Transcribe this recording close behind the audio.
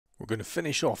We're going to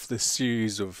finish off this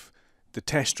series of the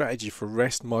test strategy for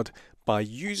RestMud by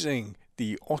using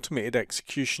the automated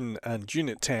execution and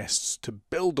unit tests to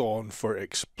build on for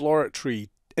exploratory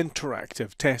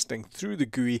interactive testing through the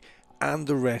GUI and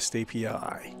the REST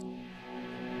API.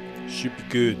 Should be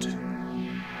good.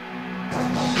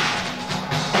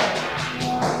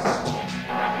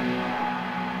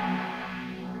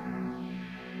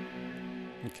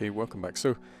 Okay, welcome back.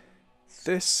 So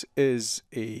this is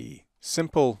a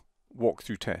simple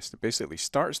walkthrough test. It basically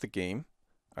starts the game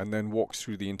and then walks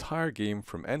through the entire game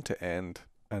from end to end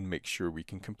and makes sure we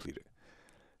can complete it.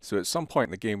 So at some point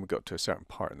in the game we got to a certain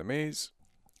part in the maze,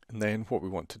 and then what we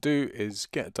want to do is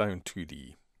get down to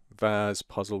the vase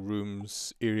puzzle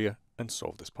rooms area and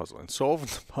solve this puzzle. And solving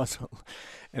the puzzle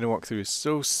in a walkthrough is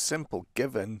so simple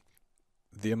given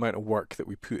the amount of work that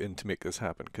we put in to make this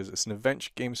happen, because it's an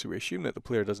adventure game, so we assume that the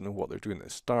player doesn't know what they're doing at the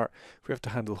start. We have to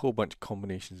handle a whole bunch of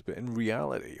combinations, but in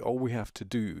reality all we have to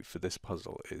do for this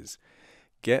puzzle is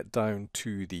get down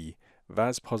to the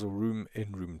vase puzzle room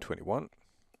in room 21,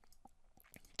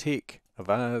 take a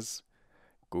vase,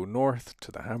 go north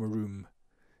to the hammer room,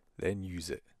 then use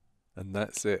it, and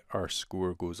that's it. Our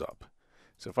score goes up.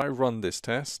 So if I run this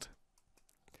test,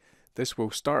 this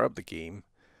will start up the game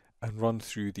and run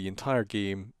through the entire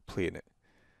game playing it.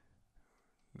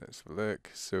 Let's have a look.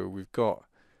 So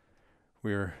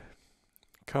we're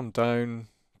come down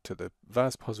to the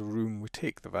vase puzzle room, we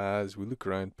take the vase, we look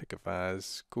around, pick a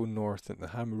vase, go north in the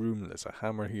hammer room, there's a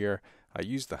hammer here, I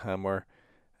use the hammer,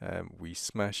 we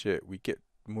smash it, we get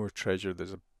more treasure,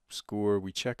 there's a score,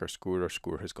 we check our score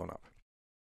has gone up.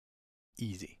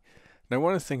 Easy. Now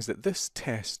one of the things that this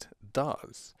test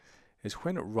does is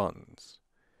when it runs,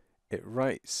 it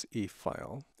writes a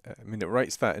file. It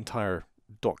writes that entire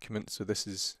document. So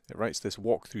it writes this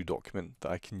walkthrough document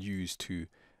that I can use to,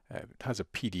 it has a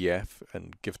PDF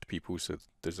and give to people, so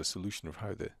there's a solution of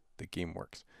how the game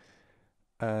works.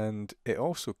 And it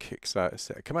also kicks out a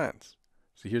set of commands.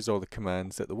 So here's all the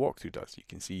commands that the walkthrough does. You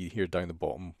can see here down the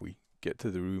bottom, we get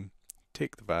to the room,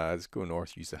 take the vase, go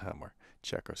north, use the hammer,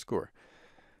 check our score.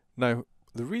 Now,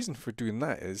 the reason for doing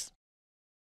that is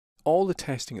all the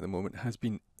testing at the moment has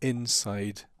been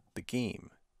inside the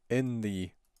game. In the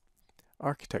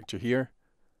architecture here,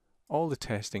 all the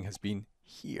testing has been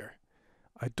here.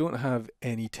 I don't have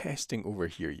any testing over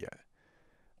here yet.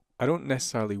 I don't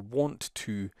necessarily want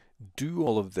to do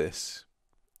all of this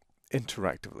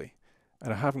interactively,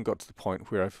 and I haven't got to the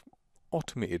point where I've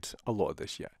automated a lot of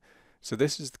this yet. So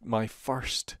this is my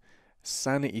first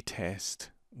sanity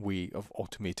test way of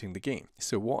automating the game.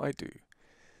 So what I do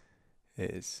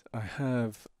is I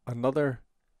have another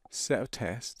set of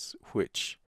tests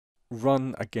which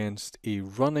run against a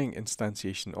running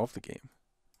instantiation of the game.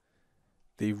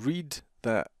 They read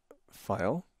that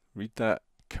file, read that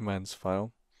commands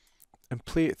file, and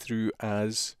play it through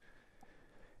as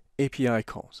API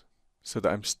calls, so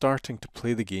that I'm starting to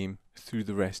play the game through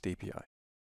the REST API.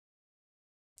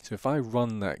 So if I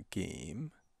run that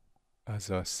game as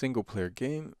a single player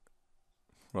game,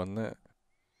 run that,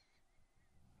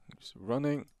 it's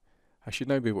running, I should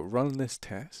now be able to run this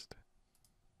test.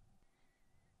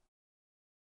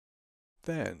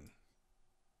 Then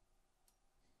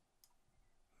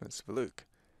let's have a look.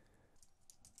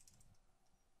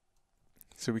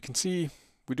 So we can see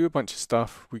we do a bunch of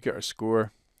stuff, we get our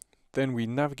score, then we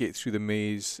navigate through the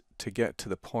maze to get to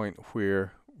the point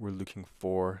where we're looking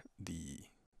for the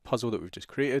puzzle that we've just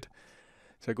created.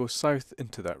 So I go south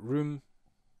into that room.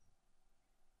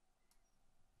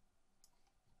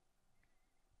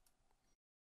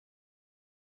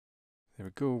 There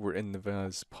we go, we're in the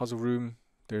vase puzzle room.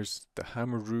 There's the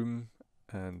hammer room,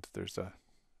 and there's a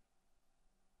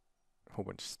whole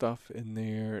bunch of stuff in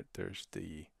there. There's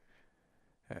the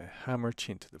hammer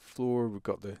chained to the floor. We've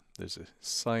got there's a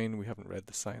sign. We haven't read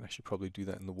the sign. I should probably do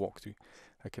that in the walkthrough.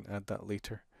 I can add that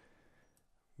later.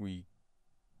 We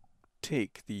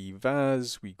take the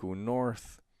vase, we go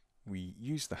north, we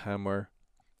use the hammer,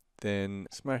 then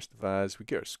smash the vase, we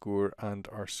get our score, and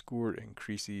our score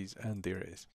increases, and there it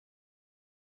is.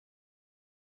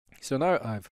 So now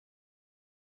I've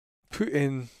put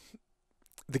in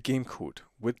the game code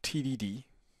with TDD.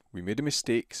 We made a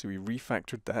mistake, so we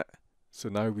refactored that. So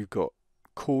now we've got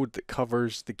code that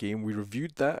covers the game. We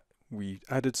reviewed that. We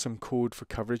added some code for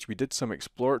coverage. We did some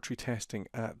exploratory testing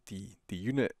at the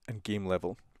unit and game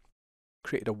level.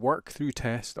 Created a walkthrough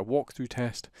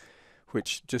test,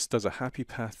 which just does a happy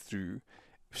path through,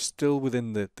 still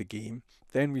within the game.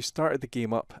 Then we started the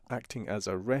game up acting as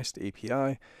a REST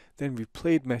API. Then we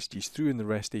played messages through in the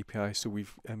REST API, so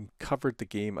we've covered the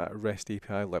game at a REST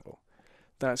API level.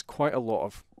 That's quite a lot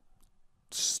of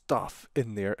stuff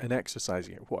in there and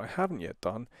exercising it. What I haven't yet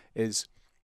done is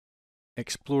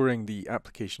exploring the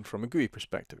application from a GUI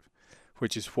perspective,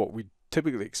 which is what we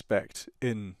typically expect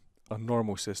in a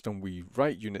normal system. We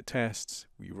write unit tests,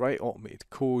 we write automated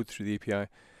code through the API,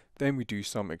 then we do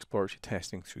some exploratory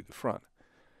testing through the front.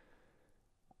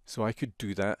 So I could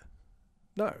do that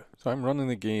now. So I'm running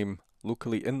the game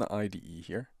locally in the IDE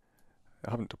here.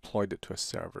 I haven't deployed it to a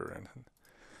server or anything.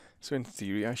 So in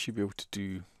theory, I should be able to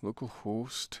do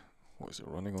localhost, what is it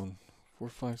running on?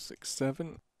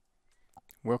 4567.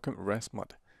 Welcome to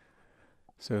RestMud.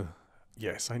 So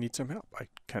yes, I need some help. I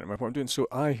can't remember what I'm doing. So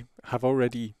I have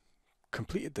already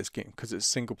completed this game because it's a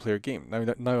single player game.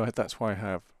 Now that's why I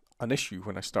have an issue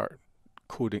when I start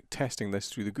testing this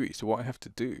through the GUI. So what I have to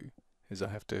do is I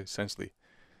have to essentially,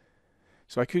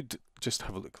 so I could just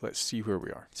have a look. Let's see where we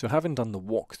are. So having done the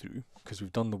walkthrough, because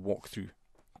we've done the walkthrough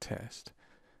test,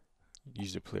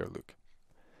 user player look.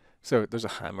 So there's a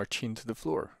hammer chained to the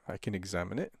floor. I can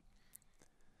examine it.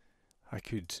 I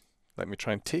could, let me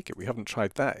try and take it. We haven't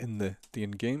tried that in the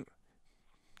in-game.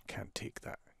 Can't take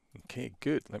that. Okay,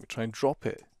 good. Let me try and drop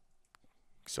it.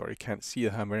 Sorry, can't see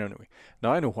the hammer anyway.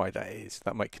 Now I know why that is.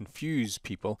 That might confuse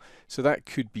people. So that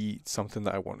could be something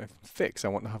that I want to fix. I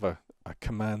want to have a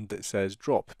command that says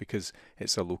drop, because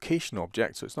it's a location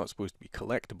object, so it's not supposed to be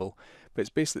collectible, but it's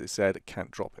basically said it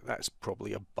can't drop it. That's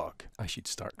probably a bug. I should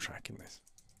start tracking this.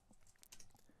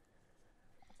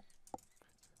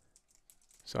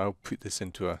 So I'll put this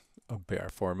into a better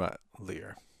format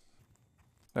later.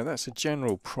 Now that's a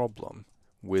general problem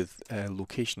with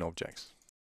location objects.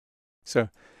 So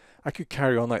I could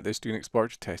carry on like this doing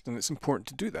exploratory test, and it's important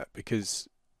to do that because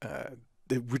it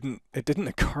didn't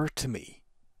occur to me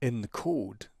in the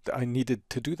code that I needed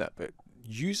to do that. But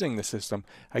using the system,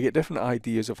 I get different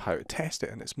ideas of how to test it,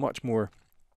 and it's much more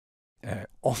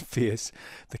obvious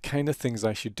the kind of things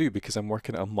I should do because I'm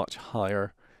working at a much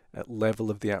higher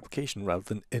level of the application rather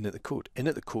than in at the code. In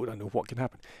at the code, I know what can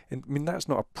happen. And I mean, that's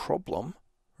not a problem.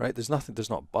 Right? There's not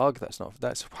a bug, that's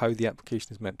how the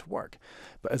application is meant to work.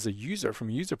 But as a user, from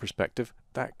a user perspective,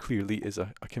 that clearly is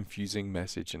a confusing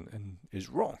message and is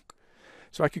wrong.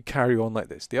 So I could carry on like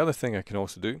this. The other thing I can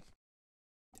also do,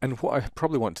 and what I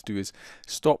probably want to do, is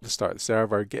stop the start of the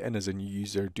server, get in as a new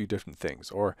user, do different things,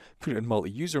 or put it in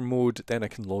multi-user mode, then I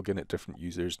can log in at different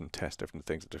users and test different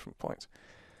things at different points.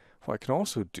 What I can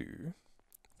also do,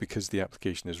 because the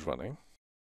application is running,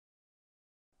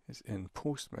 is in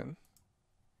Postman.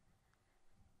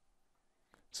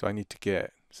 So I need to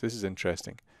get, so this is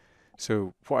interesting.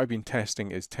 So what I've been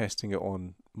testing is testing it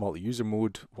on multi-user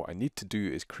mode. What I need to do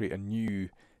is create a new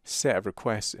set of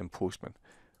requests in Postman.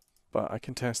 But I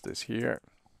can test this here.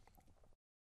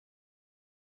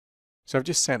 So I've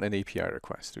just sent an API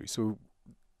request through. So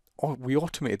we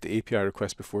automated the API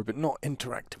request before, but not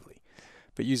interactively.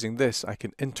 But using this, I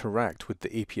can interact with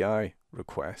the API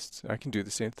requests. I can do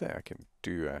the same thing. I can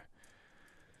do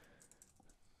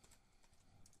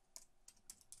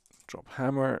drop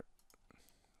hammer.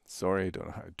 Sorry, I don't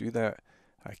know how to do that.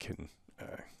 I can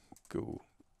go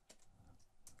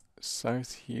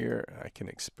south here. I can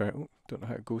experiment. Don't know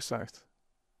how to go south.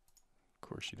 Of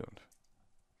course you don't.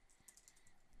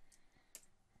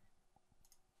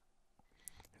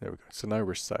 There we go. So now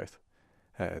we're south.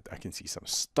 I can see some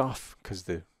stuff because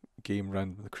the game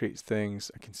randomly creates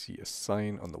things. I can see a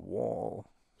sign on the wall,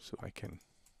 so I can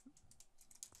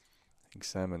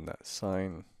examine that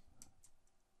sign.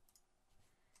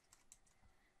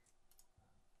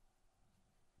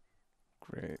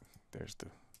 Great, there's the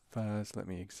vase, let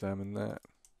me examine that.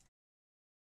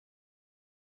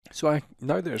 So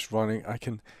now that it's running, I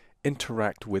can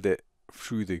interact with it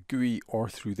through the GUI or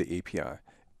through the API.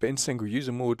 But in single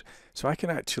user mode, so I can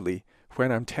actually,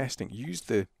 when I'm testing, use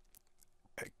the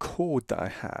code that I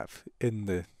have in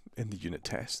the unit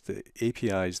test, the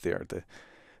APIs there,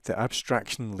 the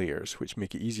abstraction layers, which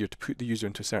make it easier to put the user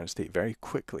into a certain state very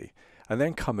quickly, and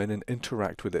then come in and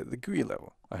interact with it at the GUI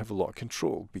level. I have a lot of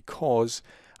control because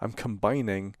I'm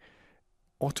combining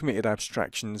automated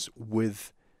abstractions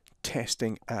with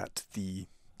testing at the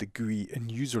GUI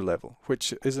and user level,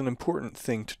 which is an important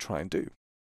thing to try and do.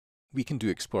 We can do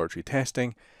exploratory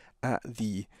testing at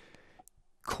the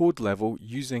code level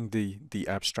using the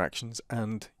abstractions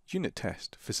and unit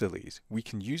test facilities. We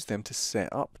can use them to set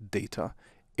up data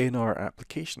in our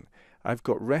application. I've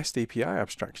got REST API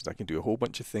abstractions. I can do a whole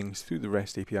bunch of things through the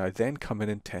REST API, then come in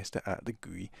and test it at the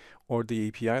GUI or the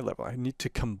API level. I need to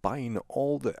combine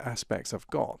all the aspects I've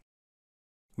got.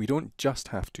 We don't just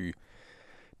have to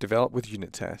develop with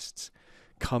unit tests,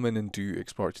 come in and do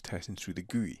exploratory testing through the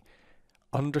GUI.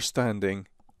 Understanding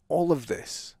all of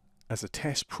this as a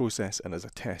test process and as a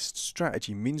test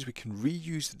strategy means we can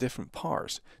reuse the different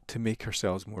parts to make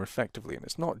ourselves more effectively. And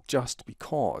it's not just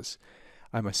because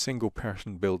I'm a single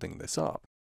person building this up.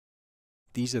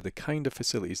 These are the kind of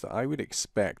facilities that I would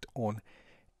expect on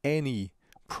any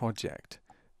project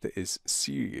that is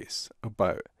serious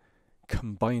about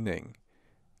combining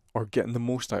or getting the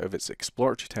most out of its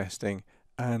exploratory testing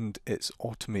and its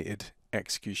automated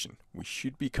execution. We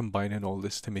should be combining all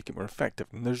this to make it more effective.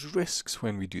 And there's risks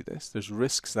when we do this. There's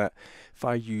risks that if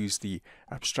I use the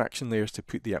abstraction layers to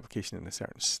put the application in a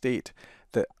certain state,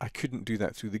 that I couldn't do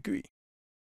that through the GUI.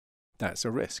 That's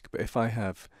a risk. But if I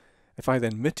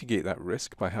then mitigate that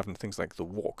risk by having things like the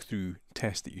walkthrough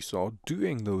test that you saw,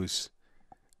 doing those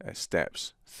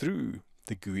steps through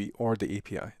the GUI or the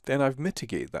API, then I've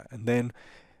mitigated that. And then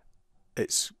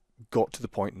it's got to the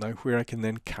point now where I can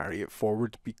then carry it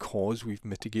forward because we've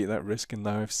mitigated that risk and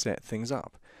now I've set things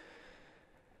up.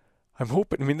 I'm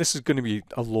hoping, I mean, this is going to be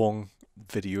a long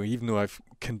video, even though I've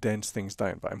condensed things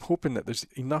down, but I'm hoping that there's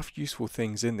enough useful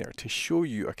things in there to show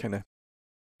you a kind of,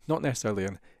 not necessarily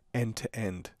an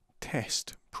end-to-end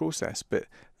test process, but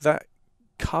that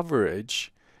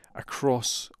coverage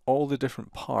across all the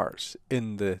different parts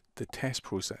in the test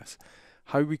process,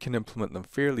 how we can implement them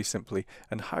fairly simply,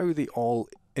 and how they all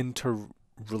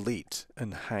interrelate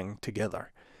and hang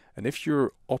together. And if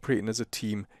you're operating as a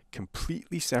team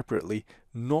completely separately,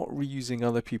 not reusing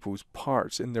other people's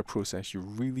parts in their process, you're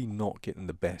really not getting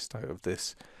the best out of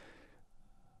this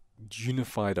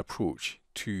unified approach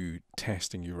to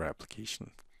testing your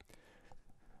application.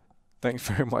 Thanks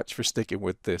very much for sticking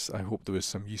with this. I hope there was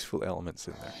some useful elements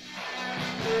in there.